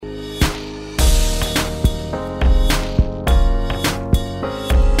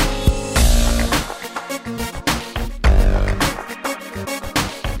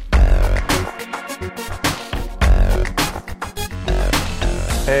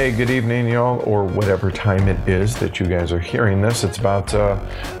Hey, good evening, y'all, or whatever time it is that you guys are hearing this. It's about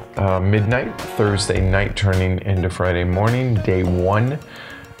midnight, Thursday night, turning into Friday morning. Day one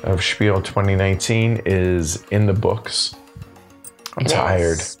of Spiel 2019 is in the books. I'm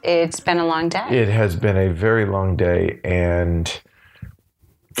tired. It's been a long day. It has been a very long day, and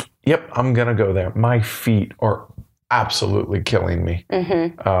yep, I'm going to go there. My feet are absolutely killing me.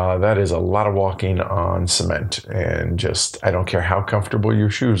 That is a lot of walking on cement, and just, I don't care how comfortable your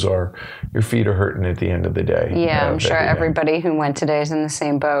shoes are, your feet are hurting at the end of the day. Yeah, I'm sure everybody who went today is in the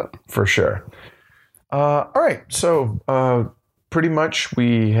same boat. For sure. All right, so pretty much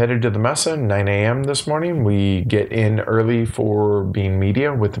we headed to the Messe 9 a.m. this morning. We get in early for being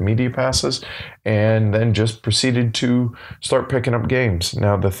media with the media passes, and then just proceeded to start picking up games.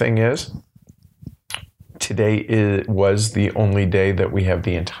 Now, the thing is, today was the only day that we have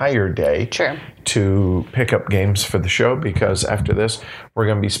the entire day to pick up games for the show, because after this, we're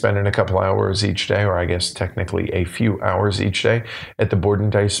going to be spending a couple hours each day, or I guess technically a few hours each day, at the Board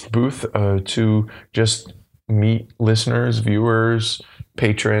and Dice booth to just meet listeners, viewers,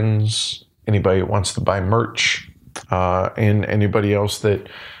 patrons, anybody that wants to buy merch, and anybody else that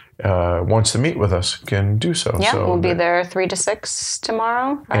wants to meet with us can do so. Yeah, so we'll be there 3 to 6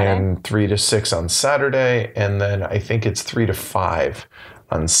 tomorrow, Friday. And 3 to 6 on Saturday, and then I think it's 3 to 5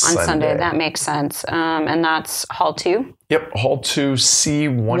 on Sunday. On Sunday, that makes sense. And that's Hall 2? Yep, Hall 2,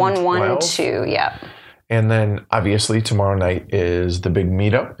 C112. 112, yeah. And then, obviously, tomorrow night is the big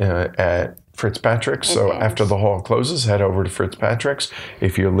meetup at Fitzpatrick's. So after the hall closes, head over to Fitzpatrick's.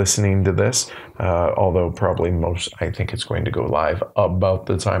 If you're listening to this, although probably I think it's going to go live about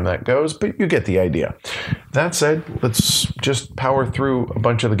the time that goes, but you get the idea. That said, let's just power through a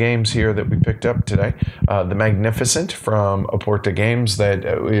bunch of the games here that we picked up today. The Magnificent from Aporta Games, that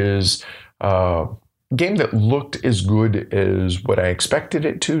is game that looked as good as what I expected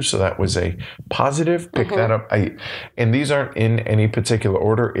it to, so that was a positive. Pick that up. And these aren't in any particular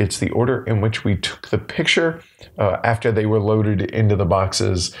order. It's the order in which we took the picture after they were loaded into the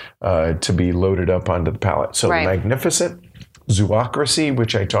boxes to be loaded up onto the pallet. So Magnificent, Zoocracy,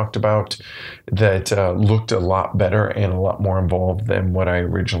 which I talked about, that looked a lot better and a lot more involved than what I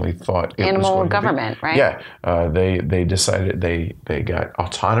originally thought it was going government, to be. right? Yeah, they decided they got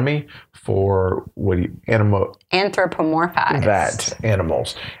autonomy for anthropomorphized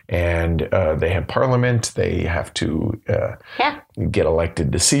animals, and they have parliament. They have to get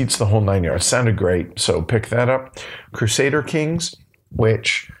elected to seats. The whole 9 yards. Sounded great. So pick that up. Crusader Kings,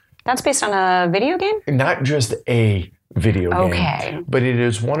 which that's based on a video game. Not just a video game, but it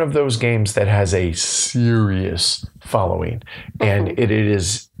is one of those games that has a serious following, and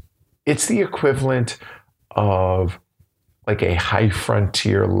it's the equivalent of like a high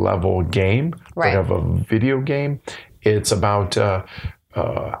frontier level game, but of a video game. It's about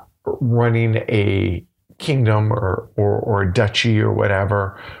running a kingdom or a duchy or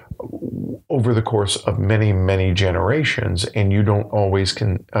whatever over the course of many, many generations, and you don't always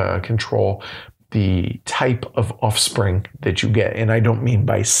control the type of offspring that you get. And I don't mean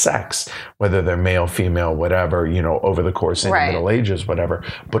by sex, whether they're male, female, whatever, over the course in the Middle Ages, whatever,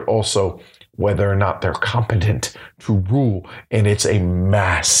 but also whether or not they're competent to rule. And it's a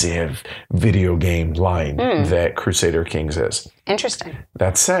massive video game line that Crusader Kings is. Interesting.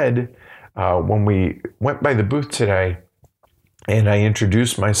 That said, when we went by the booth today and I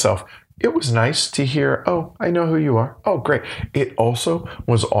introduced myself, it was nice to hear, oh, I know who you are. Oh, great. It also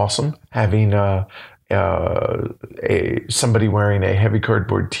was awesome having somebody wearing a Heavy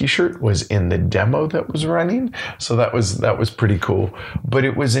Cardboard t-shirt was in the demo that was running. So that was pretty cool. But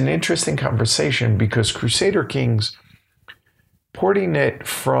it was an interesting conversation because Crusader Kings, porting it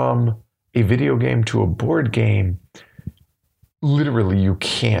from a video game to a board game, literally, you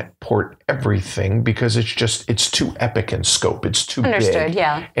can't port everything because it's too epic in scope. It's too big.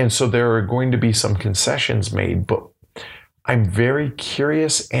 Yeah. And so there are going to be some concessions made, but I'm very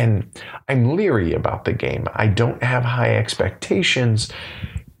curious and I'm leery about the game. I don't have high expectations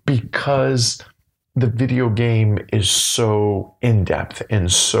because the video game is so in-depth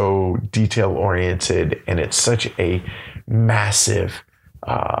and so detail-oriented, and it's such a massive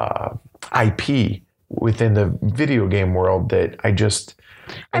IP within the video game world that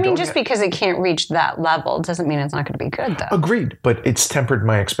I mean, just because it can't reach that level doesn't mean it's not going to be good, though. Agreed, but it's tempered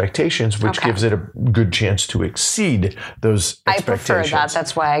my expectations, which gives it a good chance to exceed those expectations. I prefer that.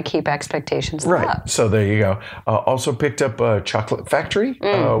 That's why I keep expectations low. Right. So there you go. Also picked up Chocolate Factory,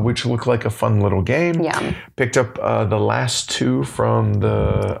 which looked like a fun little game. Yeah. Picked up the last two from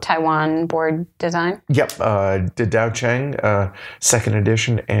the Taiwan board design. Yep. The Dao Chang, second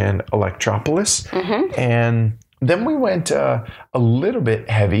edition, and Electropolis. And Then we went a little bit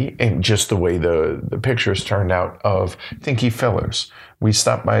heavy in just the way the pictures turned out of Thinky Fillers. We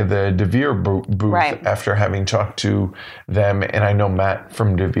stopped by the DeVere booth after having talked to them, and I know Matt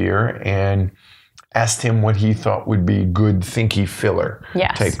from DeVere, and asked him what he thought would be good Thinky Filler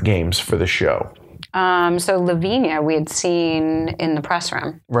type games for the show. So Lavinia we had seen in the press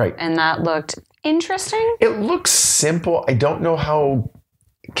room. Right. And that looked interesting. It looks simple. I don't know how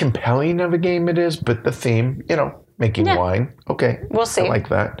compelling of a game it is, but the theme, making wine. Okay. We'll see. I like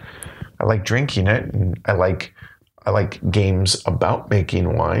that. I like drinking it, and I like games about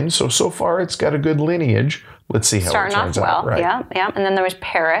making wine. So far it's got a good lineage. Let's see how Starting it turns off well, out. Right. Yeah. And then there was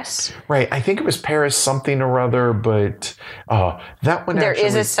Paris. Right. I think it was Paris something or other, but that one There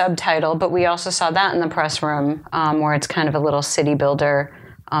is a subtitle, but we also saw that in the press room where it's kind of a little city builder,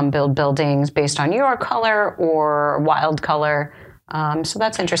 build buildings based on your color or wild color. So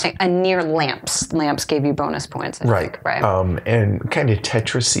that's interesting. And near lamps. Lamps gave you bonus points, I think, right? And kind of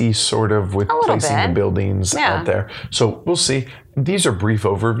Tetris-y sort of with placing the buildings out there. So we'll see. These are brief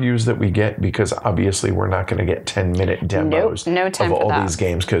overviews that we get because obviously we're not going to get 10-minute demos no time of for all these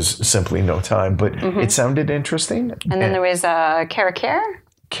games because simply no time. But it sounded interesting. And then there was Karakare?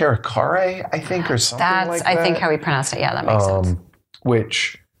 Karakare, I think, or something like that. I think how we pronounced it. Yeah, that makes sense.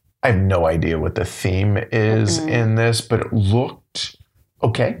 Which I have no idea what the theme is in this, but it looked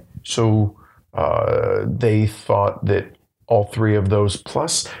okay. So they thought that all three of those,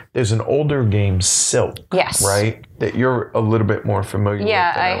 plus there's an older game, Silk, right? That you're a little bit more familiar with.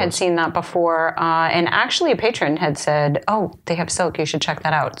 Yeah, I had seen that before. And actually a patron had said, oh, they have Silk, you should check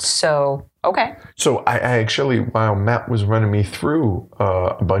that out. So, okay. So I actually, while Matt was running me through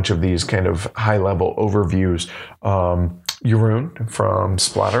a bunch of these kind of high-level overviews, Jeroen from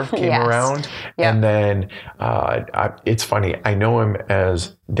Splatter came around. Yep. And then it's funny, I know him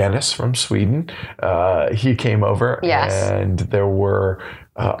as Dennis from Sweden. He came over and there were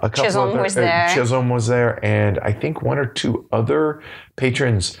a couple Chisholm was there. Chisholm was there, and I think one or two other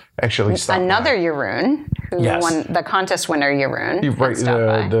patrons actually stopped Another by. Jeroen, who won the contest winner, Jeroen.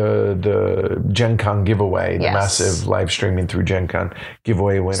 Right, the Gen Con giveaway, the massive live streaming through Gen Con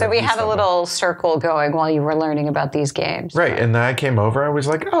giveaway winner. So we had a little circle going while you were learning about these games. Right, and then I came over, I was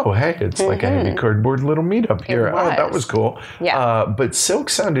like, oh, hey, it's like a heavy cardboard little meetup here. Oh, that was cool. Yeah. But Silk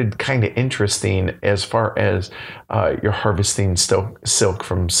sounded kind of interesting as far as you're harvesting silk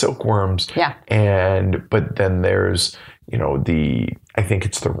from silkworms. Yeah. But then there's, I think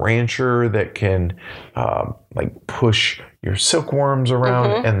it's the rancher that can push your silkworms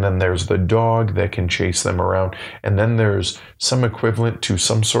around, and then there's the dog that can chase them around, and then there's some equivalent to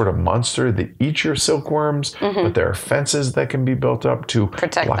some sort of monster that eats your silkworms, but there are fences that can be built up to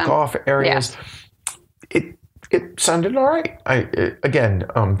block off areas. Yeah. It sounded all right.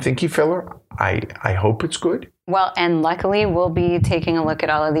 Thinky Filler, I hope it's good. Well, and luckily we'll be taking a look at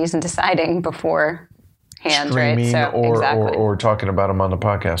all of these and deciding beforehand, streaming, right? So, or talking about them on the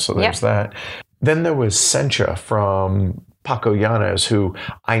podcast. So there's that. Then there was Sencha from Paco Yanes, who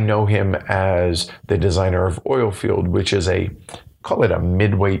I know him as the designer of Oilfield, which is call it a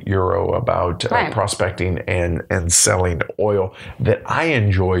midweight Euro about prospecting and selling oil that I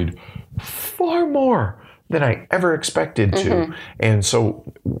enjoyed far more than I ever expected to. And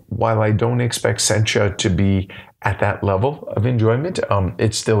so while I don't expect Sencha to be at that level of enjoyment,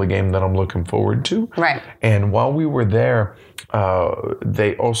 it's still a game that I'm looking forward to. Right. And while we were there,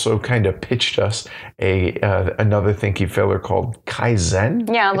 they also kind of pitched us another Thinky Filler called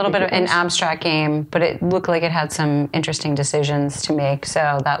Kaizen. Yeah, a little bit of an abstract game, but it looked like it had some interesting decisions to make,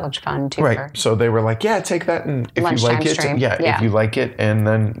 so that looked fun too. Right. So they were like, yeah, take that, and if you like it, if you like it, and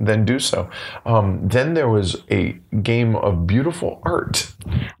then do so. Then there was a game of beautiful art.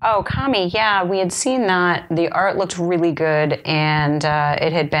 Oh, Kami, yeah, we had seen that. The art looked really good, and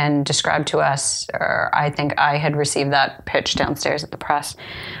it had been described to us, or I think I had received that pitch downstairs at the press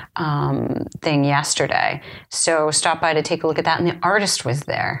thing yesterday. So stopped by to take a look at that, and the artist was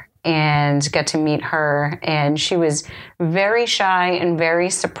there and got to meet her, and she was very shy and very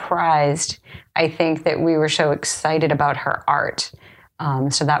surprised, I think, that we were so excited about her art.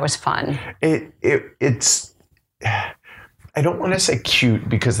 So that was fun. It's I don't want to say cute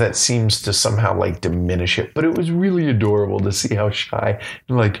because that seems to somehow diminish it, but it was really adorable to see how shy,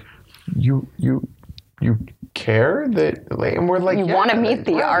 you care that, and we're like, you want to meet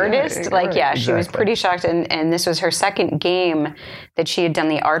the artist? She was pretty shocked. And this was her second game that she had done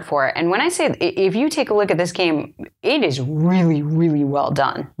the art for. And when I say, if you take a look at this game, it is really, really well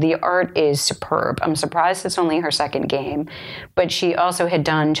done. The art is superb. I'm surprised it's only her second game. But she also had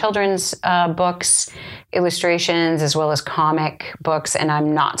done children's books, illustrations, as well as comic books. And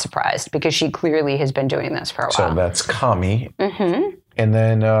I'm not surprised because she clearly has been doing this for a while. So that's Kami. Mm-hmm. And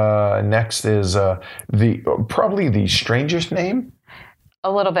then next is probably the strangest name.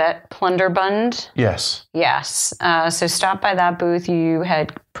 A little bit. Plunderbund. Yes. Yes. So stop by that booth. You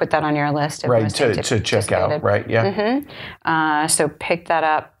had put that on your list. Right, to check out, right? Yeah. Mm-hmm. So pick that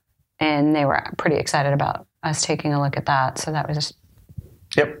up, and they were pretty excited about us taking a look at that. So that was just...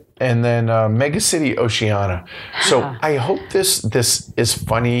 Yep. And then Mega City Oceania. So I hope this is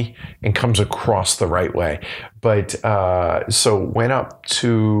funny and comes across the right way. But so went up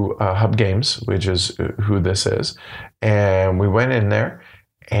to Hub Games, which is who this is, and we went in there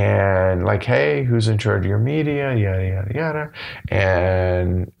and like, hey, who's in charge of your media? Yada yada yada,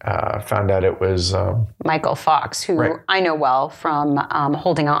 and found out it was Michael Fox, who I know well from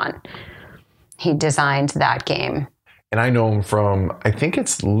Holding On. He designed that game. And I know him from, I think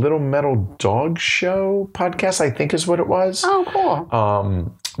it's Little Metal Dog Show podcast, I think is what it was. Oh,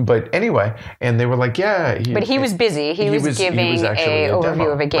 cool. But anyway, and they were like, yeah. But he was busy. He was giving an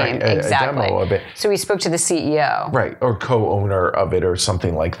overview of a game. Right, exactly. A demo of it. So he spoke to the CEO. Right, or co-owner of it or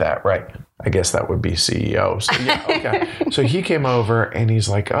something like that. Right. I guess that would be CEO. So, yeah, okay. So he came over and he's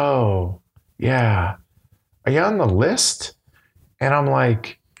like, oh, yeah. Are you on the list? And I'm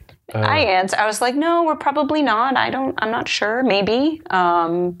like... I was like, no, we're probably not. I'm not sure. Maybe.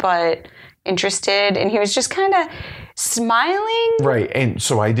 But interested. And he was just kind of smiling. Right. And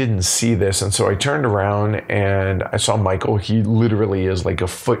so I didn't see this. And so I turned around and I saw Michael. He literally is like a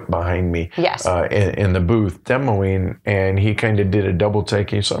foot behind me. Yes. In the booth demoing. And he kind of did a double take.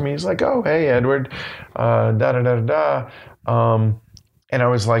 He saw me. He's like, oh, hey, Edward. And I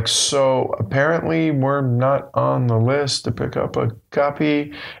was like, so apparently we're not on the list to pick up a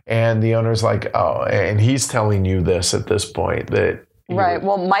copy. And the owner's like, oh, and he's telling you this at this point that. Right.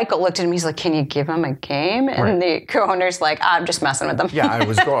 Well, Michael looked at him. He's like, can you give him a game? And the co-owner's like, I'm just messing with them. Yeah, I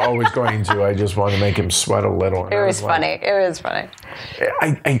was always going to. I just wanted to make him sweat a little. And it was funny. It was funny.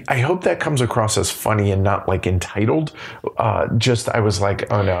 I hope that comes across as funny and not like entitled. I was like,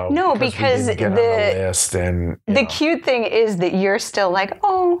 oh no. No, because we didn't get on the list and the cute thing is that you're still like,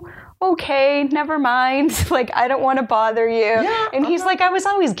 oh, okay, never mind. Like, I don't want to bother you. Yeah, and he's like, I was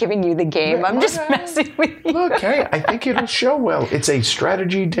always giving you the game. I'm just messing with you. Okay, I think it'll show well. It's a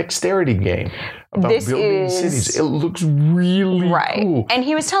strategy dexterity game about building cities. It looks really cool. And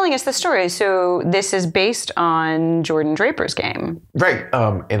he was telling us the story. So this is based on Jordan Draper's game. Right.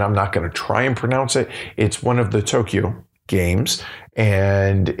 And I'm not going to try and pronounce it. It's one of the Tokyo games.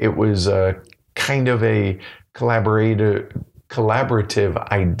 And it was kind of a collaborative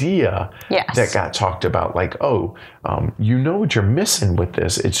idea that got talked about, like, you know what you're missing with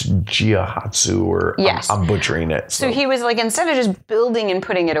this. It's Jiahatsu, or I'm butchering it. So he was like, instead of just building and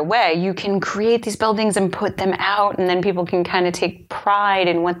putting it away, you can create these buildings and put them out, and then people can kind of take pride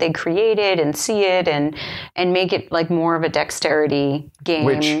in what they created and see it and make it like more of a dexterity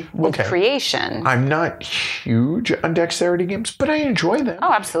game with creation. I'm not huge on dexterity games, but I enjoy them.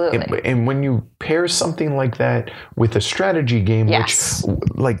 Oh, absolutely. And when you pair something like that with a strategy game, which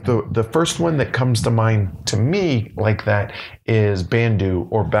like the first one that comes to mind to me like that is Bandu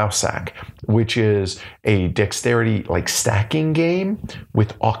or Bausac, which is a dexterity like stacking game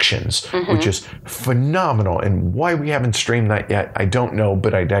with auctions, which is phenomenal. And why we haven't streamed that yet, I don't know,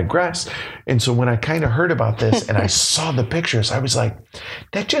 but I digress. And so when I kind of heard about this and I saw the pictures, I was like,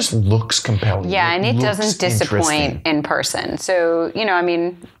 that just looks compelling. Yeah, and it doesn't disappoint in person. So,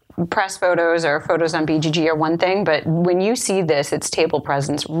 press photos or photos on BGG are one thing, but when you see this, its table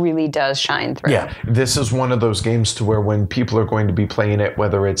presence really does shine through. Yeah, this is one of those games to where when people are going to be playing it,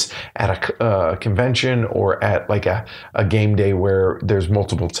 whether it's at a convention or at like a game day where there's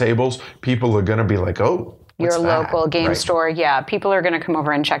multiple tables, people are going to be like, oh, your local game store. Yeah, people are going to come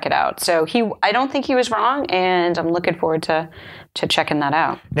over and check it out. So I don't think he was wrong, and I'm looking forward to checking that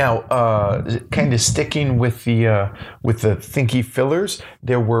out. Now, kind of sticking with the thinky fillers,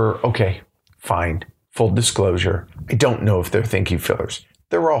 there were, fine, full disclosure, I don't know if they're thinky fillers.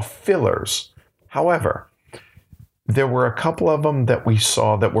 They're all fillers. However, there were a couple of them that we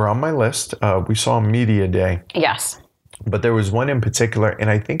saw that were on my list. We saw Media Day. Yes. But there was one in particular, and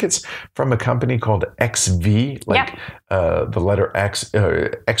I think it's from a company called XV, like the letter X,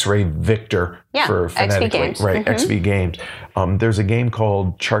 X-Ray Victor for phonetically, XV Games. right? XV Games. There's a game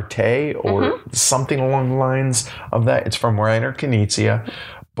called Charte or something along the lines of that. It's from Reiner Knizia,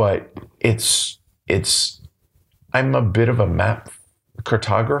 but I'm a bit of a map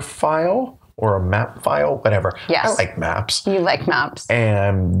cartographile or a map file, whatever. Yes. I like maps. You like maps.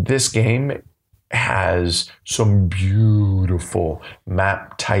 And this game has some beautiful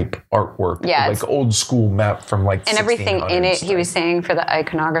map type artwork, like old school map from like and everything in it. He was saying for the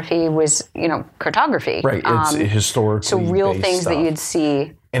iconography was cartography, right? It's historically so real based things stuff. that you'd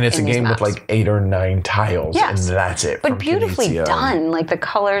see. And it's a game with like 8 or 9 tiles, and that's it. But beautifully done, like the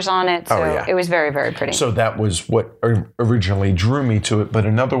colors on it. So it was very, very pretty. So that was what originally drew me to it. But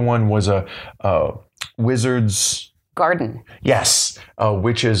another one was a Wizard's Garden. Yes,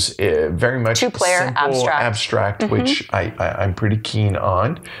 which is very much 2-player abstract, which I'm pretty keen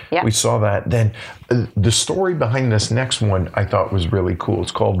on. Yep. We saw that. Then the story behind this next one I thought was really cool.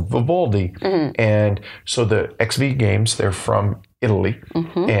 It's called Vivaldi. And so the XV Games, they're from Italy.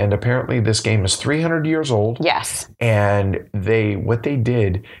 And apparently this game is 300 years old. Yes. And what they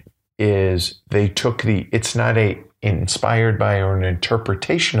did is they took it's not inspired by or an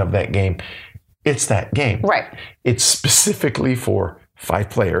interpretation of that game. It's that game. Right. It's specifically for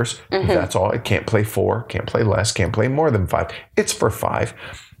 5 players. That's all. It can't play 4, can't play less, can't play more than 5. It's for 5.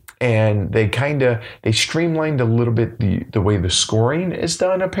 And they streamlined a little bit the way the scoring is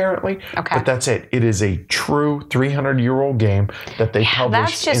done, apparently. Okay. But that's it. It is a true 300-year-old game that they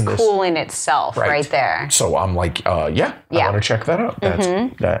published. That's just cool in itself, right there. So I'm like, I want to check that out.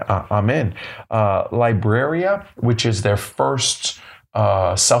 I'm in. Libraria, which is their first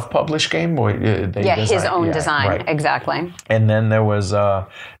self-published game. His own design, right. Exactly. And then there was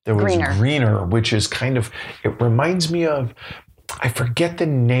Greener, which is kind of, it reminds me of, I forget the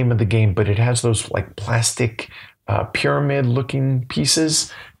name of the game, but it has those like plastic pyramid-looking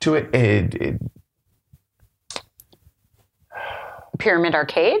pieces to it. Pyramid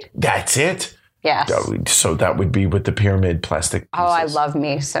Arcade? That's it. Yes. So that would be with the pyramid plastic pieces. Oh, I love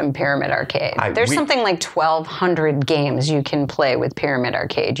me some Pyramid Arcade. There's something like 1,200 games you can play with Pyramid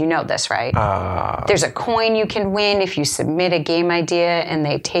Arcade. You know this, right? There's a coin you can win if you submit a game idea and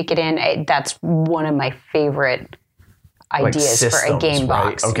they take it in. That's one of my favorite ideas systems, for a game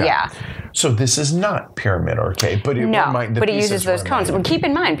box. Right? Okay. Yeah. So this is not Pyramid Arcade, but it uses those cones. Well, keep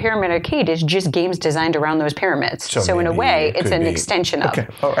in mind, Pyramid Arcade is just games designed around those pyramids. So in a way, it's an extension of. Okay.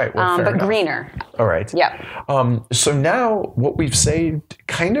 All right. Well, fair enough. Greener. All right. Yep. So now what we've saved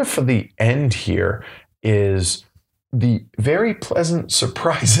kind of for the end here is the very pleasant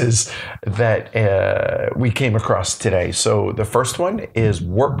surprises that we came across today. So the first one is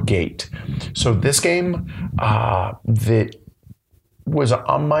Warpgate. So this game that was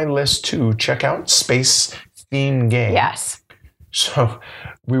on my list to check out, space theme game. Yes. So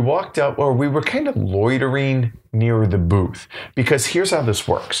we walked up, or we were kind of loitering near the booth, because here's how this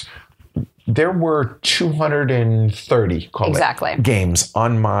works. There were 230 games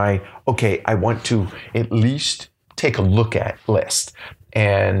on my, I want to at least take a look at list.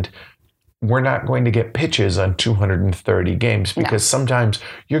 And we're not going to get pitches on 230 games, because sometimes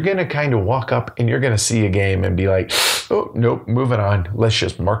you're going to kind of walk up and you're going to see a game and be like, oh, nope, moving on. Let's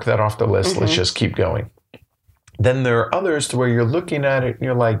just mark that off the list. Let's just keep going. Then there are others to where you're looking at it and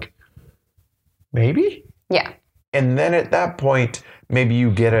you're like, maybe? Yeah. And then at that point, maybe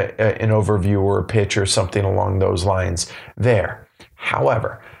you get an overview or a pitch or something along those lines there.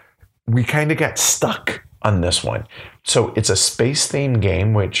 However, we kind of got stuck on this one. So it's a space-themed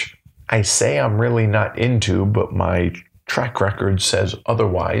game, which I say I'm really not into, but my track record says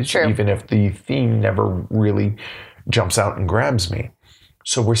otherwise, even if the theme never really jumps out and grabs me.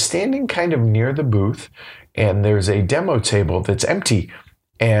 So we're standing kind of near the booth, and there's a demo table that's empty,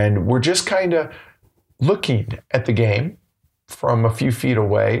 and we're just kind of looking at the game from a few feet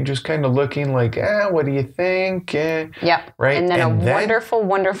away, just kind of looking like, what do you think? Yep. Right. And then wonderful,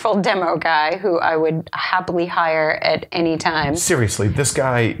 wonderful demo guy who I would happily hire at any time. Seriously, this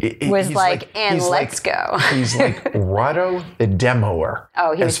guy was let's go. He's like Rado the demoer.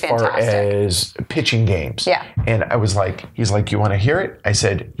 Oh, he was fantastic. As far as pitching games. Yeah. And I was like, he's like, you want to hear it? I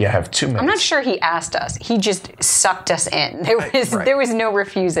said, yeah, I have 2 minutes. I'm not sure he asked us. He just sucked us in. There was no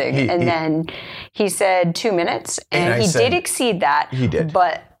refusing. Then he said 2 minutes, and he did exceed that. He did.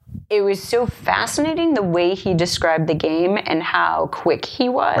 But it was so fascinating the way he described the game and how quick he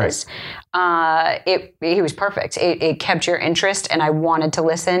was. Right. He was perfect. It kept your interest, and I wanted to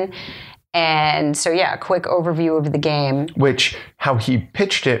listen. And so, yeah, a quick overview of the game. Which, how he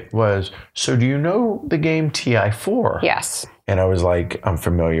pitched it was, so do you know the game TI4? Yes. And I was like, I'm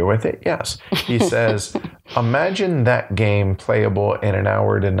familiar with it. Yes. He says, imagine that game playable in an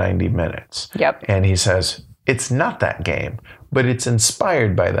hour to 90 minutes. Yep. And he says, it's not that game, but it's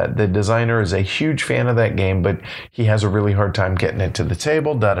inspired by that. The designer is a huge fan of that game, but he has a really hard time getting it to the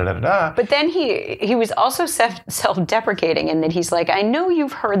table, da-da-da-da. But then he was also self-deprecating in that he's like, I know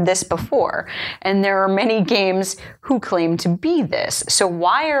you've heard this before, and there are many games who claim to be this. So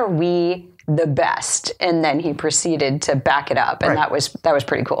why are we the best? And then he proceeded to back it up, and that was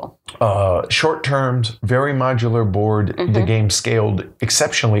pretty cool. Short terms, very modular board. The game scaled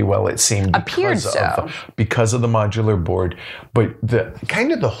exceptionally well, it seemed, because of the modular board. But the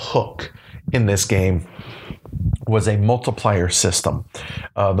kind of the hook in this game was a multiplier system.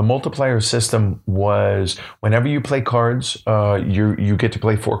 The multiplier system was whenever you play cards, you get to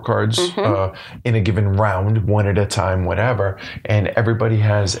play 4 cards in a given round, one at a time, whatever, and everybody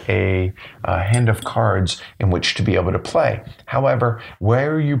has a hand of cards in which to be able to play. However,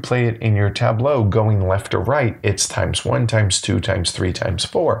 where you play it in your tableau, going left or right, it's ×1, ×2, ×3,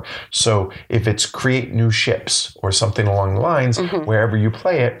 ×4. So if it's create new ships or something along the lines, wherever you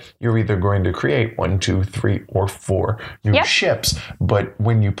play it, you're either going to create 1, 2, 3, or 4 new ships. But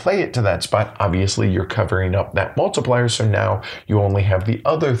when you play it to that spot, obviously you're covering up that multiplier. So now you only have the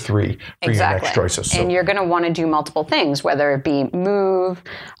other 3 for your next choices. So, and you're going to want to do multiple things, whether it be move,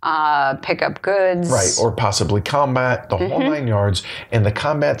 pick up goods. Right, or possibly combat, the whole 9 yards. And the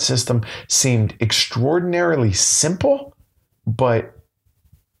combat system seemed extraordinarily simple, but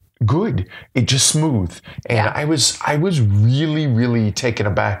good. It just smooth. And I was really, really taken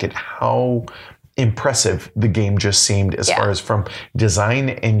aback at how impressive the game just seemed as far as from design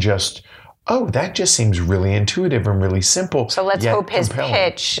and just, that just seems really intuitive and really simple. So let's hope his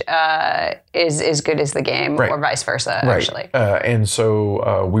pitch is as good as the game, or vice versa, actually. And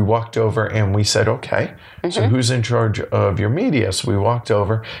so we walked over and we said, okay, so who's in charge of your media? So we walked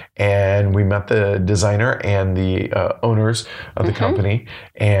over and we met the designer and the owners of the company,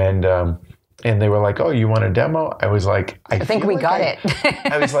 and they were like, oh, you want a demo? I was like, I think we got it.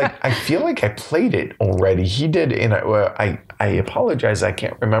 I was like, I feel like I played it already. He did. And I apologize. I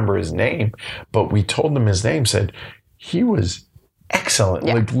can't remember his name, but we told him his name, said he was excellent,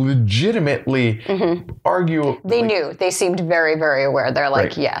 like legitimately argue. They knew. They seemed very, very aware. They're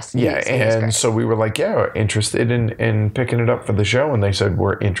like, yes. And so we were like, interested in picking it up for the show. And they said,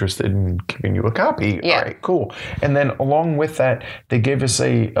 we're interested in giving you a copy. Yeah. All right, cool. And then along with that, they gave us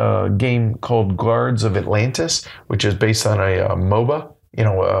a game called Guards of Atlantis, which is based on a MOBA,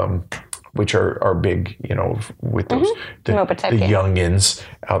 which are big, with those the youngins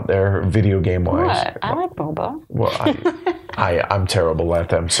out there, video game wise. What? I like MOBA. Well, I'm terrible at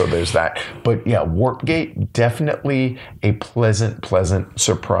them, so there's that. But yeah, Warpgate, definitely a pleasant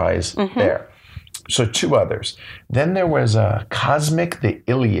surprise there. So 2 others. Then there was Cosmic the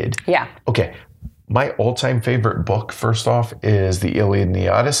Iliad. Yeah. Okay. My all-time favorite book, first off, is The Iliad and the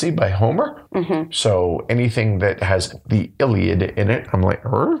Odyssey by Homer. So anything that has the Iliad in it, I'm like,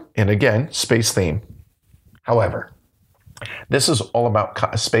 and again, space theme. However, this is all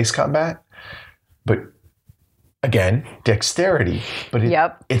about space combat, but again, dexterity. But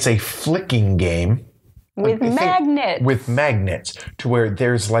it's a flicking game. With magnets. With magnets, to where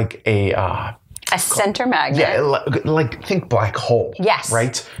there's like a center magnet. Yeah, like think black hole. Yes.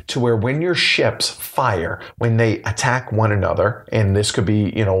 Right? To where when your ships fire, when they attack one another, and this could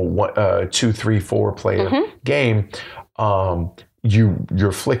be, 2, 3, 4 player game,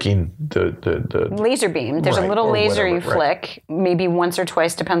 you're flicking the laser beam. There's a little laser you flick, maybe once or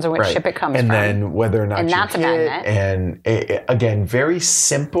twice, depends on which ship it comes from. And then whether or not that's a magnet. And again, very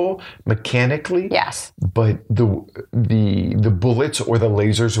simple mechanically. Yes. But the bullets or the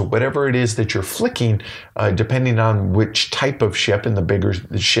lasers or whatever it is that you're flicking, depending on which type of ship, and the bigger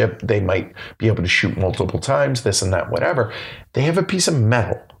the ship, they might be able to shoot multiple times, this and that, whatever. They have a piece of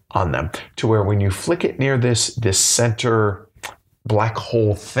metal on them to where when you flick it near this center black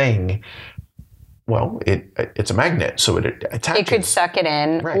hole thing, it's a magnet, so it attaches. It could suck it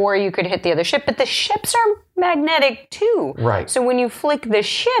in, or you could hit the other ship, but the ships are magnetic too. Right. So when you flick the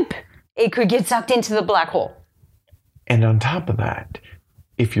ship, it could get sucked into the black hole. And on top of that,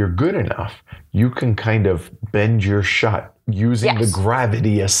 if you're good enough, you can kind of bend your shot using the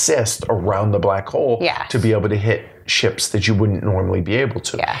gravity assist around the black hole to be able to hit ships that you wouldn't normally be able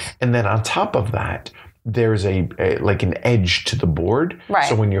to. Yes. And then on top of that, there's like an edge to the board. Right.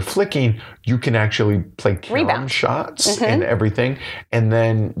 So when you're flicking, you can actually play carom shots and everything. And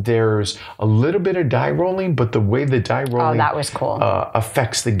then there's a little bit of die rolling, but the way the die rolling that was cool.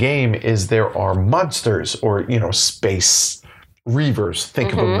 Affects the game is there are monsters or, space reavers,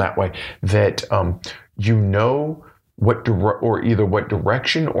 think of them that way, that what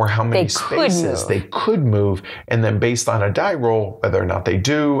direction or how many spaces they could move, and then based on a die roll, whether or not they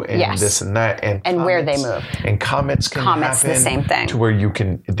do, and this and that, and comets, where they move. And comets happen. The same thing. To where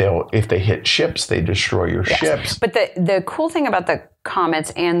if they hit ships, they destroy your ships. But the cool thing about the comets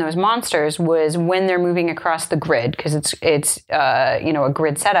and those monsters was when they're moving across the grid, because it's a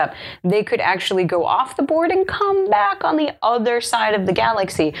grid setup, they could actually go off the board and come back on the other side of the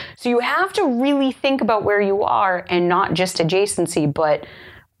galaxy. So you have to really think about where you are, and not just adjacency, but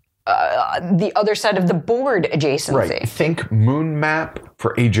the other side of the board adjacency. Right. Think moon map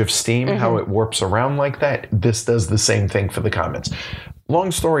for Age of Steam, how it warps around like that. This does the same thing for the comets.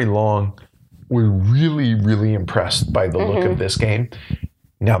 Long story long, we're really, really impressed by the look of this game.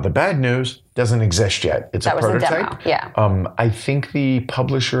 Now, the bad news doesn't exist yet. It's a prototype. I think the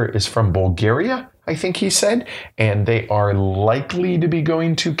publisher is from Bulgaria, I think he said, and they are likely to be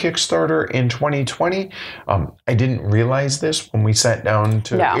going to Kickstarter in 2020. I didn't realize this when we sat down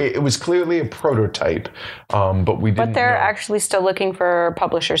to... No. It was clearly a prototype, but we didn't But they're actually still looking for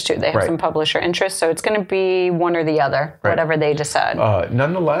publishers, too. They have some publisher interest, so it's going to be one or the other, whatever they decide.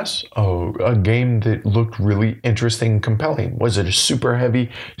 Nonetheless, a game that looked really interesting and compelling. Was it a super heavy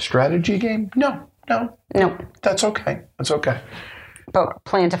strategy game? No. That's okay. But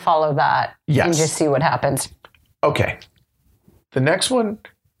plan to follow that and just see what happens. Okay. The next one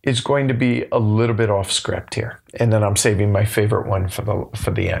is going to be a little bit off script here. And then I'm saving my favorite one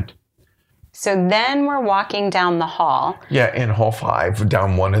for the end. So then we're walking down the hall. Yeah, in Hall 5,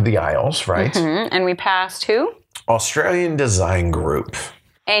 down one of the aisles, right? And we passed who? Australian Design Group.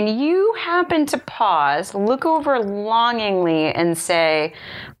 And you happen to pause, look over longingly, and say,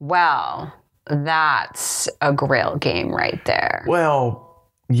 wow, that's a Grail game right there. Well,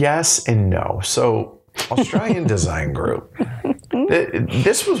 yes and no. So, Australian Design Group.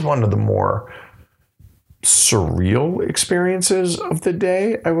 This was one of the more surreal experiences of the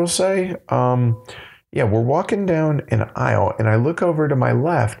day, I will say. We're walking down an aisle, and I look over to my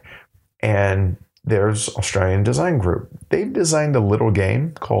left, and there's Australian Design Group. They've designed a little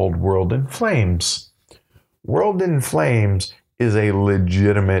game called World in Flames. World in Flames is a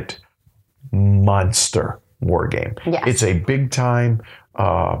legitimate monster war game. Yes. It's a big time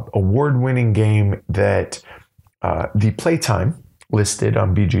award-winning game that the playtime listed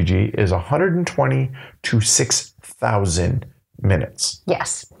on BGG is 120 to 6,000 minutes.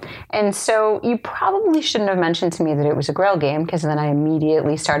 Yes. And so you probably shouldn't have mentioned to me that it was a Grail game, because then I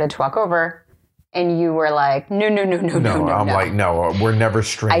immediately started to walk over and you were like, no. I'm like, no, we're never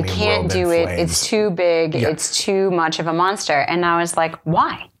streaming. I can't do it. It's too big. Yeah. It's too much of a monster. And I was like,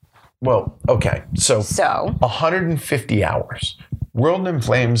 why? Well, okay. So 150 hours. World in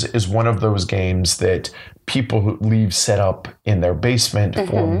Flames is one of those games that people leave set up in their basement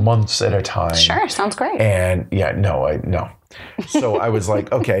for months at a time. Sure, sounds great. And no. So I was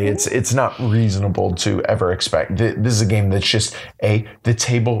like, okay, it's not reasonable to ever expect. This is a game that's just the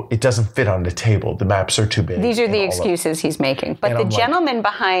table. It doesn't fit on the table. The maps are too big. These are the excuses he's making. But the gentleman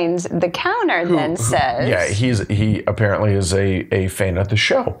behind the counter says, he apparently is a fan of the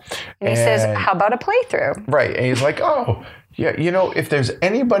show. And he says, how about a playthrough? Right, and he's like, oh. Yeah, if there's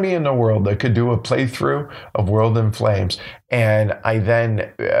anybody in the world that could do a playthrough of World in Flames, and I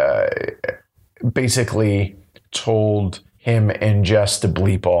then basically told him and Jess to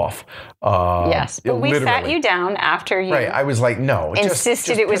bleep off. Yes, but we sat you down after you I was like, no.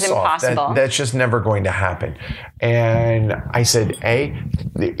 Insisted it was impossible. That's just never going to happen. And I said,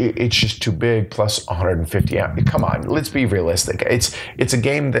 it's just too big, plus 150 hours. Come on, let's be realistic. It's a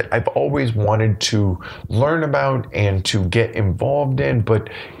game that I've always wanted to learn about and to get involved in, but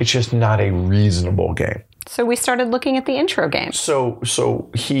it's just not a reasonable game. So we started looking at the intro game. So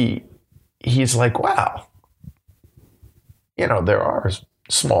he's like, wow. There are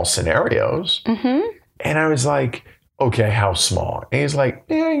small scenarios. And I was like, okay, how small? And he's like,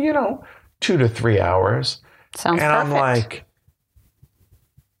 2 to 3 hours. Sounds perfect. And I'm like,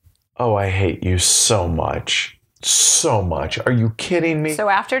 oh, I hate you so much. So much. Are you kidding me? So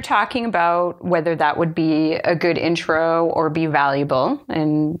after talking about whether that would be a good intro or be valuable,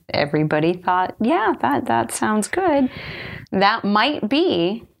 and everybody thought, yeah, that sounds good, that might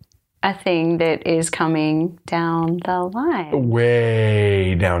be a thing that is coming down the line.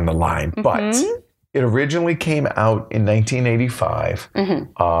 Way down the line. But it originally came out in 1985.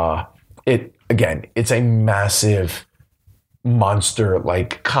 again, it's a massive monster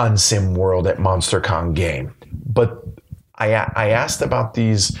like con sim world at MonsterCon game. But I asked about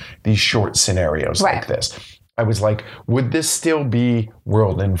these short scenarios like this. I was like, would this still be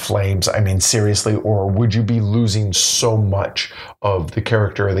World in Flames? I mean, seriously, or would you be losing so much of the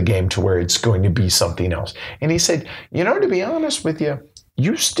character of the game to where it's going to be something else? And he said, to be honest with you,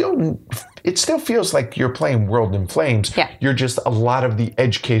 it still feels like you're playing World in Flames. Yeah. You're just a lot of the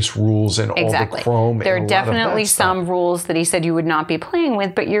edge case rules and all the Chrome. There are definitely some rules that he said you would not be playing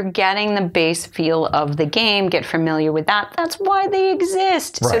with, but you're getting the base feel of the game. Get familiar with that. That's why they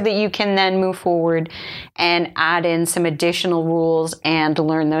exist, so that you can then move forward and add in some additional rules and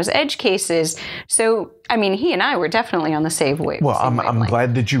learn those edge cases. So, I mean, he and I were definitely on the same wave. Well, I'm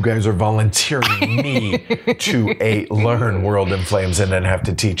glad that you guys are volunteering me to learn World in Flames and then have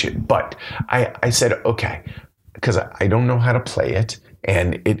to teach it. But I said, okay, because I don't know how to play it.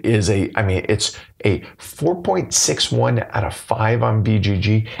 And it's a 4.61 out of 5 on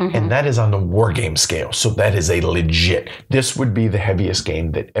BGG. And that is on the war game scale. So that is a legit, this would be the heaviest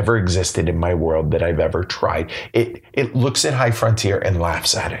game that ever existed in my world that I've ever tried. It looks at High Frontier and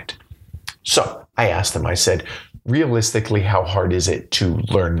laughs at it. So I asked him, I said, realistically, how hard is it to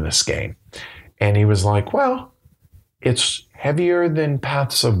learn this game? And he was like, well, it's heavier than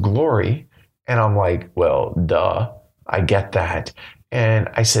Paths of Glory. And I'm like, well, duh, I get that. And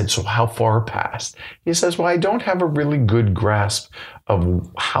I said, so how far past? He says, well, I don't have a really good grasp of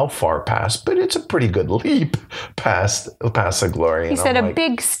how far past, but it's a pretty good leap past Paths of Glory. He said a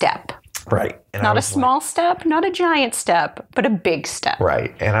big step. Right. And not a small step, not a giant step, but a big step.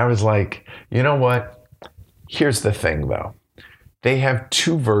 Right. And I was like, you know what? Here's the thing, though. They have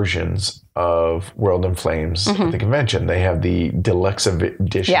 2 versions of World in Flames at the convention. They have the deluxe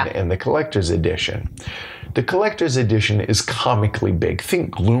edition and the collector's edition. The collector's edition is comically big.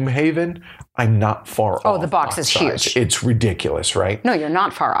 Think Gloomhaven. I'm not far off. Oh, the box is huge. It's ridiculous, right? No, you're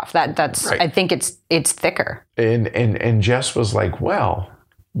not far off. That's right. I think it's thicker. And Jess was like, well,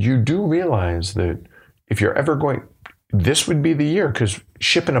 you do realize that if you're ever going, this would be the year, because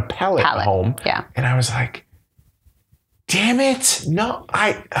shipping a pallet home. Yeah. And I was like, damn it. No,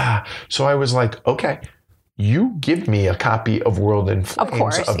 so I was like, okay, you give me a copy of World in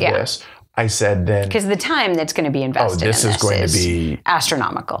Flames this. I said then. Because the time that's going to be invested this is going to be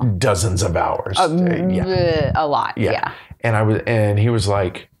astronomical. Dozens of hours. A lot. Yeah. And he was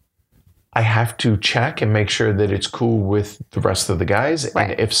like, I have to check and make sure that it's cool with the rest of the guys.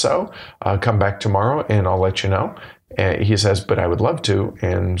 Right. And if so, come back tomorrow and I'll let you know. And he says, but I would love to.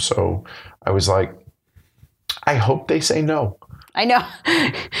 And so I was like, I hope they say no. I know.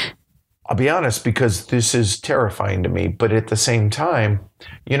 I'll be honest, because this is terrifying to me. But at the same time,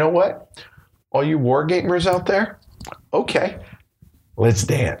 you know what? All you war gamers out there, okay, let's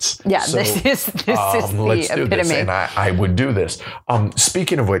dance. Yeah, so, this is the epitome. This, and I would do this.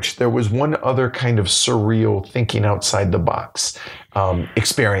 Speaking of which, there was one other kind of surreal thinking outside the box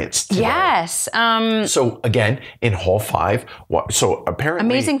experience today. Yes. So again, in Hall 5, so apparently...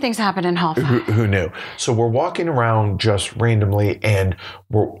 Amazing things happen in Hall 5. Who knew? So we're walking around just randomly, and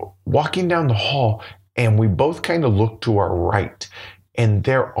we're walking down the hall, and we both kind of look to our right, and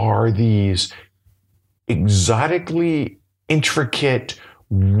there are these exotically intricate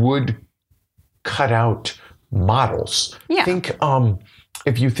wood cutout models. Yeah. Think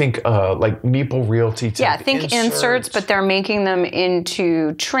if you think like Meeple Realty type. Yeah, think inserts, but they're making them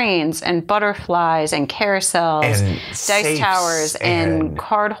into trains and butterflies and carousels, and dice towers and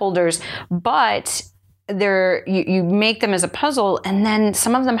card holders. But you make them as a puzzle, and then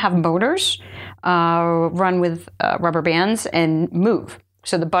some of them have motors, run with rubber bands and move.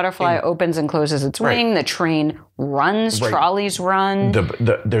 So the butterfly opens and closes its wing. The train runs. Trolleys run.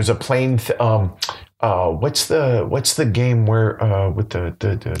 There's a plane. What's the game where with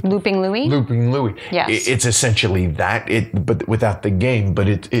the Looping Louie? Looping Louie. Yes. It's essentially that. But without the game. But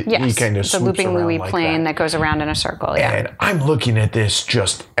he kind of swoops around. The Looping Louie like plane that goes around in a circle. Yeah. And I'm looking at this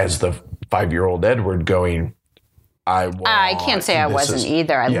just as the 5-year-old Edward going, I can't say I wasn't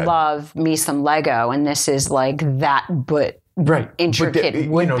either. I love me some Lego, and this is like that, but intricate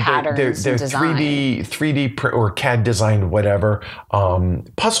wood patterns they're and design. 3D or CAD designed whatever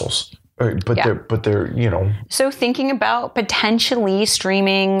puzzles. But they're So thinking about potentially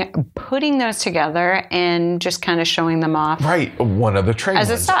streaming, putting those together, and just kind of showing them off. Right, one of the train as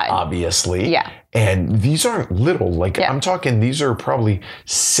a side, obviously. Yeah. And these aren't little. Like Yeah. I'm talking, these are probably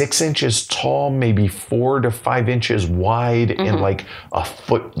 6 inches tall, maybe 4 to 5 inches wide, and like a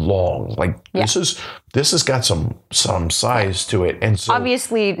foot long. Like this has got some size to it. And so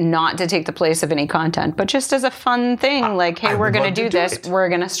Obviously not to take the place of any content, but just as a fun thing, like, hey, we're going to do this. We're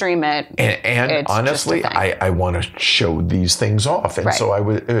going to stream it. And honestly, I want to show these things off.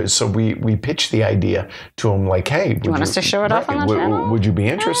 And so we pitched the idea to them, like, hey, you want us to show it off on the channel? Would you be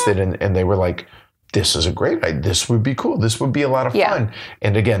interested? And they were like, this is a great idea. This would be cool. This would be a lot of fun.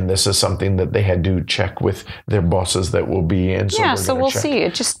 And again, this is something that they had to check with their bosses that will be in. So we'll see.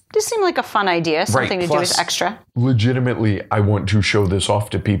 It just seemed like a fun idea, something to do as extra. Legitimately, I want to show this off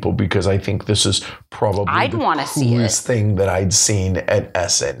to people because I think this is probably the coolest thing that I'd seen at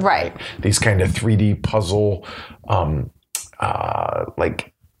Essen. Right. These kind of 3D puzzle, like,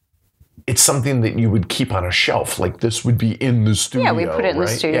 it's something that you would keep on a shelf. Like this would be in the studio. Yeah, we put it in the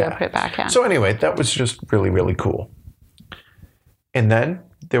studio, put it back. Yeah. So anyway, that was just really, really cool. And then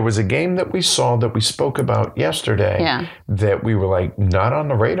there was a game that we saw that we spoke about yesterday that we were like, not on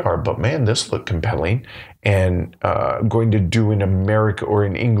the radar, but man, this looked compelling. And going to do an American or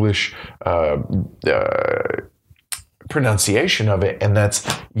an English pronunciation of it, and that's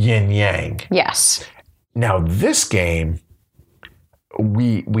Yin Yang. Yes. Now this game,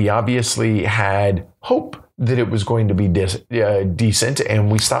 we obviously had hope that it was going to be decent, and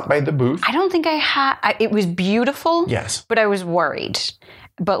we stopped by the booth. I don't think it was beautiful. Yes. But I was worried.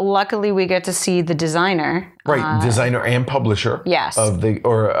 But luckily we get to see the designer. Right, designer and publisher of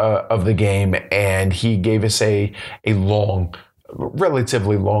the game, and he gave us a long,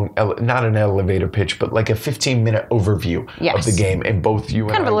 relatively long, not an elevator pitch, but like a 15-minute overview of the game. And both you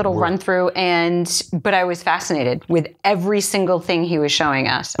and I kind of a little run through, but I was fascinated with every single thing he was showing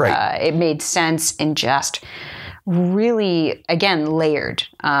us. Right. It made sense and just really, again, layered.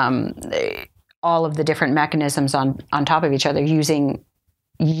 All of the different mechanisms on top of each other using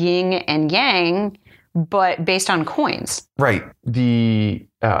yin and yang, but based on coins. Right. The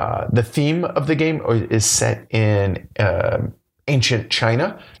theme of the game is set in ancient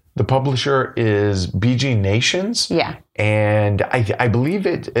China. The publisher is BG Nations. Yeah. And I believe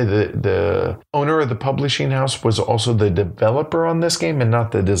the owner of the publishing house was also the developer on this game and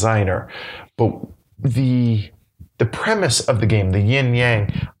not the designer. But the premise of the game, the yin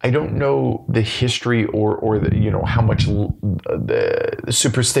yang, I don't know the history or the, how much the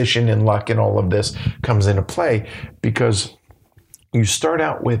superstition and luck and all of this comes into play, because you start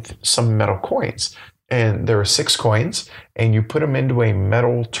out with some metal coins. And there are 6 coins, and you put them into a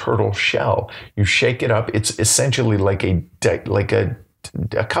metal turtle shell. You shake it up. It's essentially like a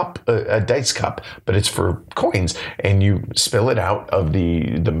cup, a dice cup, but it's for coins. And you spill it out of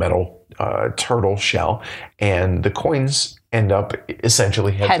the metal turtle shell, and the coins end up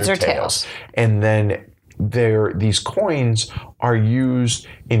essentially heads or tails. And then these coins are used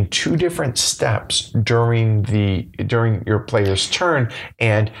in 2 different steps during your player's turn,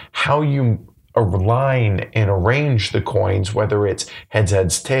 and how you align and arrange the coins, whether it's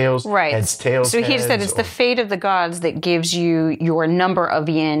heads, tails, heads, tails. So he said it's the fate of the gods that gives you your number of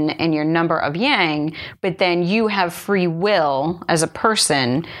yin and your number of yang, but then you have free will as a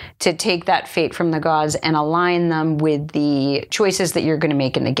person to take that fate from the gods and align them with the choices that you're going to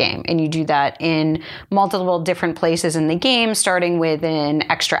make in the game. And you do that in multiple different places in the game, starting with an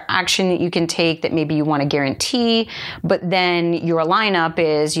extra action that you can take that maybe you want to guarantee, but then your lineup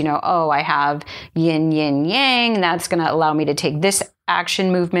is, I have yin, yin, yang. That's going to allow me to take this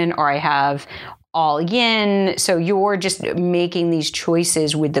action movement, or I have all yin. So you're just making these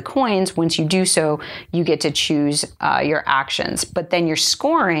choices with the coins. Once you do so, you get to choose your actions. But then you're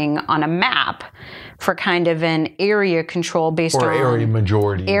scoring on a map for kind of an area control based on area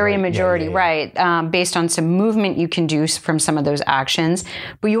majority. Based on some movement you can do from some of those actions.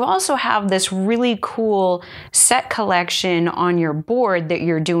 But you also have this really cool set collection on your board that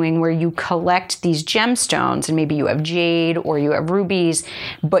you're doing where you collect these gemstones, and maybe you have jade or you have rubies,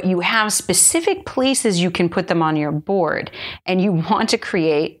 but you have specific places you can put them on your board, and you want to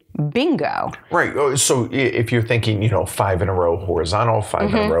create bingo. Right. So if you're thinking, 5 in a row horizontal, 5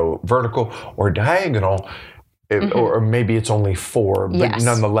 in a row vertical or diagonal, or maybe it's only 4, but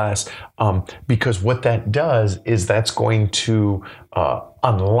nonetheless, because what that does is that's going to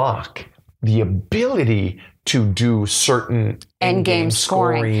unlock the ability to do certain End-game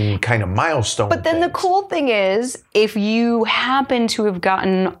scoring kind of milestone. But then the cool thing is, if you happen to have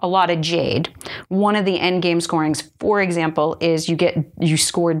gotten a lot of jade, one of the end game scorings, for example, is you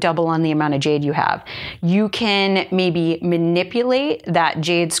score double on the amount of jade you have. You can maybe manipulate that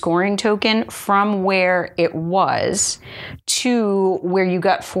jade scoring token from where it was to where you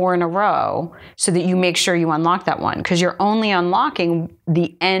got 4 in a row, so that you make sure you unlock that one, because you're only unlocking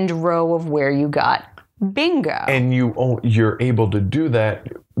the end row of where you got bingo. And you're able to do that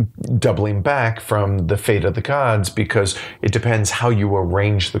doubling back from the Fate of the Gods, because it depends how you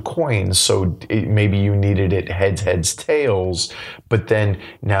arrange the coins. So maybe you needed it heads, tails, but then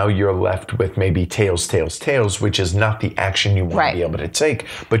now you're left with maybe tails, which is not the action you want to be able to take.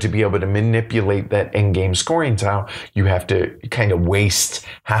 But to be able to manipulate that end-game scoring tile, you have to kind of waste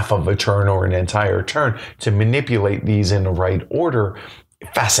half of a turn or an entire turn to manipulate these in the right order.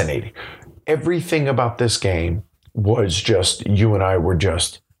 Fascinating. Everything about this game was just, you and I were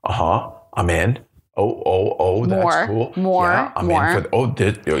just, I'm in. Oh, that's cool. I'm in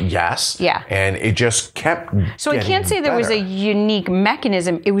for, yes. Yeah. And it just kept So I can't say there was a unique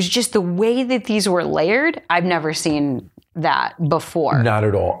mechanism. It was just the way that these were layered. I've never seen that before. Not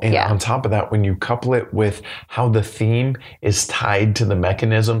at all. And on top of that, when you couple it with how the theme is tied to the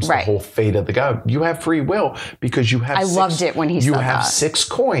mechanisms, the whole Fate of the God, you have free will, because you have loved it when he said that. You have 6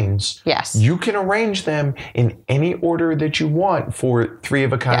 coins. Yes. You can arrange them in any order that you want for 3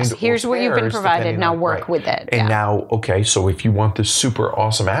 of a kind. Yes. Here's what you've been provided. Now work with it. And now, okay, so if you want this super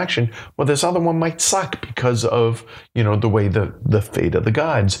awesome action, well, this other one might suck because of, the way the Fate of the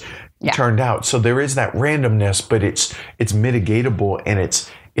Gods turned out. So there is that randomness, but it's mitigatable and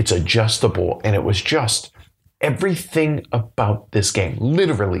it's adjustable. And it was just everything about this game,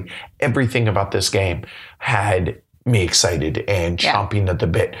 literally everything about this game had me excited and chomping at the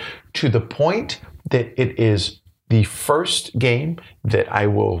bit, to the point that it is the first game that I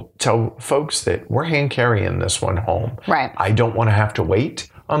will tell folks that we're hand carrying this one home. Right. I don't want to have to wait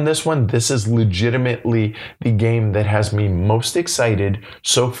on this one. This is legitimately the game that has me most excited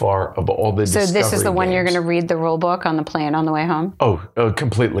so far of all the Discovery So this is the one games. you're going to read the rule book on the plane on the way home? Oh,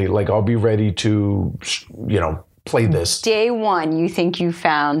 completely. Like, I'll be ready to, play this. Day one, you think you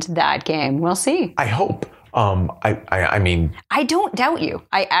found that game. We'll see. I hope. I mean, I don't doubt you.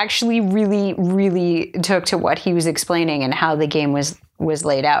 I actually really, really took to what he was explaining and how the game was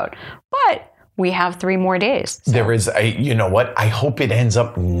laid out. But we have 3 more days. So. There is you know what? I hope it ends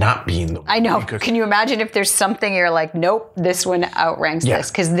up not being the one. I know. Can you imagine if there's something you're like, nope, this one outranks this,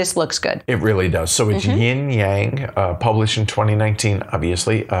 because this looks good. It really does. So it's Yin Yang, published in 2019,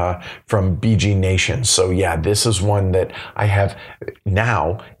 obviously, from BG Nation. So yeah, this is one that I have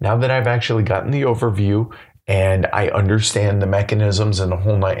now that I've actually gotten the overview and I understand the mechanisms and the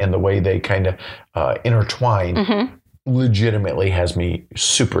whole night and the way they kind of intertwine, legitimately has me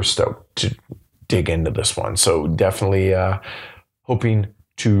super stoked to dig into this one. So definitely hoping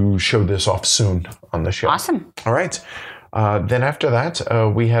to show this off soon on the show. Awesome. All right. Then after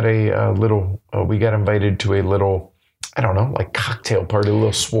that, we had we got invited to a little, I don't know, like cocktail party, a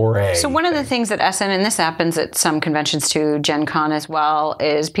little soiree. So one of the things at Essen, and this happens at some conventions too, Gen Con as well,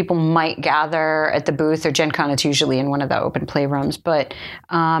 is people might gather at the booth, or Gen Con, it's usually in one of the open playrooms. But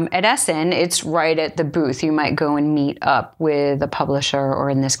at Essen, it's right at the booth. You might go and meet up with a publisher, or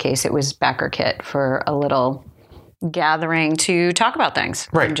in this case, it was Backer Kit, for a little gathering to talk about things.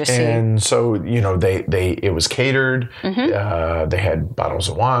 Right. And so, it was catered. They had bottles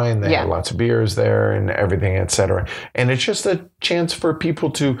of wine. They had lots of beers there and everything, et cetera. And it's just a chance for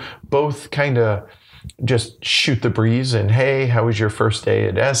people to both kind of just shoot the breeze and, hey, how was your first day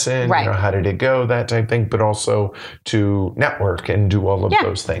at Essen? Right. How did it go? That type of thing, but also to network and do all of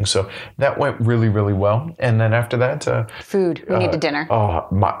those things. So that went really, really well. And then after that, food. We need a dinner. Oh,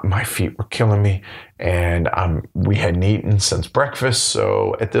 my feet were killing me. And we hadn't eaten since breakfast.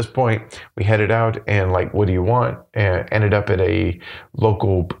 So at this point, we headed out and what do you want? And ended up at a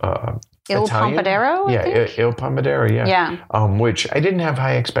local Il Pompadero? Il Pompadero, which I didn't have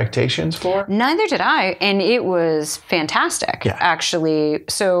high expectations for. Neither did I, and it was fantastic, actually.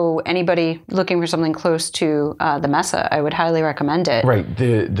 So anybody looking for something close to the Mesa, I would highly recommend it. Right.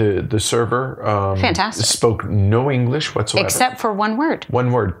 The server fantastic. Spoke no English whatsoever. Except for one word.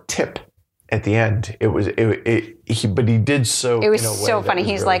 One word, tip. At the end, but he did so. It was so funny.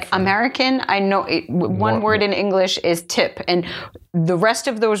 He's really funny. American. I know one word in English is tip, and the rest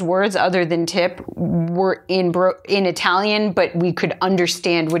of those words, other than tip, were in Italian, but we could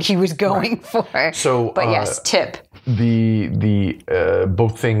understand what he was going for. So, but yes, tip. the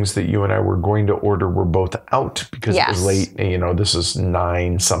both things that you and I were going to order were both out because it was late. You know, this is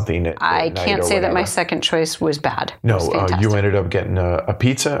 9 something at I night can't or say that whatever. my second choice was bad. No, It was fantastic. you ended up getting a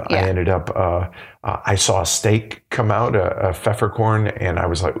pizza. Yeah. I ended up, I saw a steak come out, a pfefferkorn, and I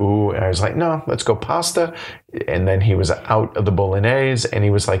was like, ooh. And I was like, no, let's go pasta. And then he was out of the bolognese, and he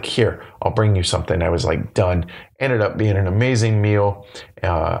was like, here, I'll bring you something. I was like, done. Ended up being an amazing meal.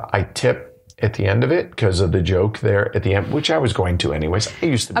 I tip at the end of it because of the joke there at the end, which I was going to anyways. I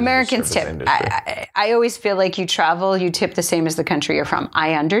used to be Americans in the tip. service industry. I always feel like you travel, you tip the same as the country you're from.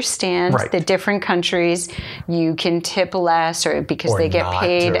 I understand Right. the different countries you can tip less or because Or they get not,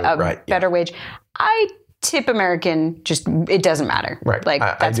 paid or- a right, yeah. better wage. I tip American, just it doesn't matter. Right. Like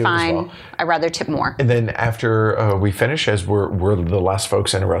I that's do as fine. well. I'd rather tip more. And then after we finish, as we're the last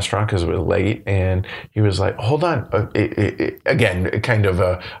folks in a restaurant because it was late, and he was like, "Hold on," again, kind of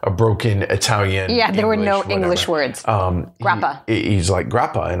a broken Italian. Yeah, there were no whatever. English words. Grappa. He's like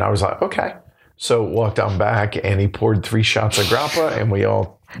grappa, and I was like, okay. So walked on back, and he poured 3 shots of grappa, and we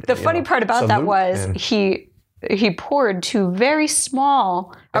all. The funny part about that salute, was and- he poured 2 very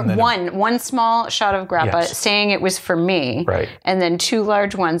small, or one small shot of grappa, Yes. saying it was for me, Right. and then 2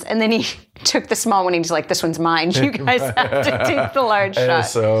 large ones, and then he took the small one. And he's like, "This one's mine. You guys have to take the large shot."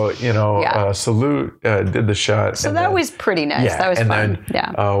 So salute, did the shot. So that was pretty nice. Yeah, That was and fun. then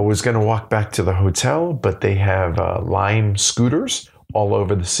Yeah. was going to walk back to the hotel, but they have Lime scooters all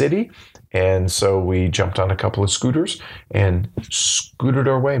over the city. And so we jumped on a couple of scooters and scooted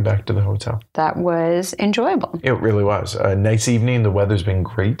our way back to the hotel. That was enjoyable. It really was. A nice evening. The weather's been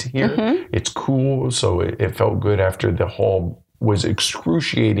great here. Mm-hmm. It's cool, so it felt good after the hall was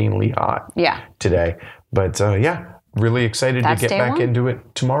excruciatingly hot today. But really excited That's to get day back 1. into it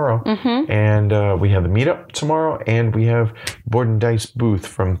tomorrow. Mm-hmm. And we have the meetup tomorrow, and we have Board and Dice booth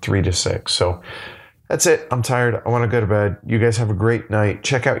from 3 to 6. So that's it. I'm tired. I want to go to bed. You guys have a great night.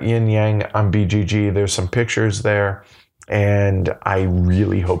 Check out Yin Yang on BGG. There's some pictures there, and I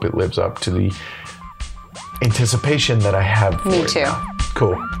really hope it lives up to the anticipation that I have for Me it too. now.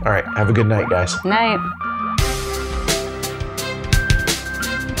 Cool. All right. Have a good night, guys. Night.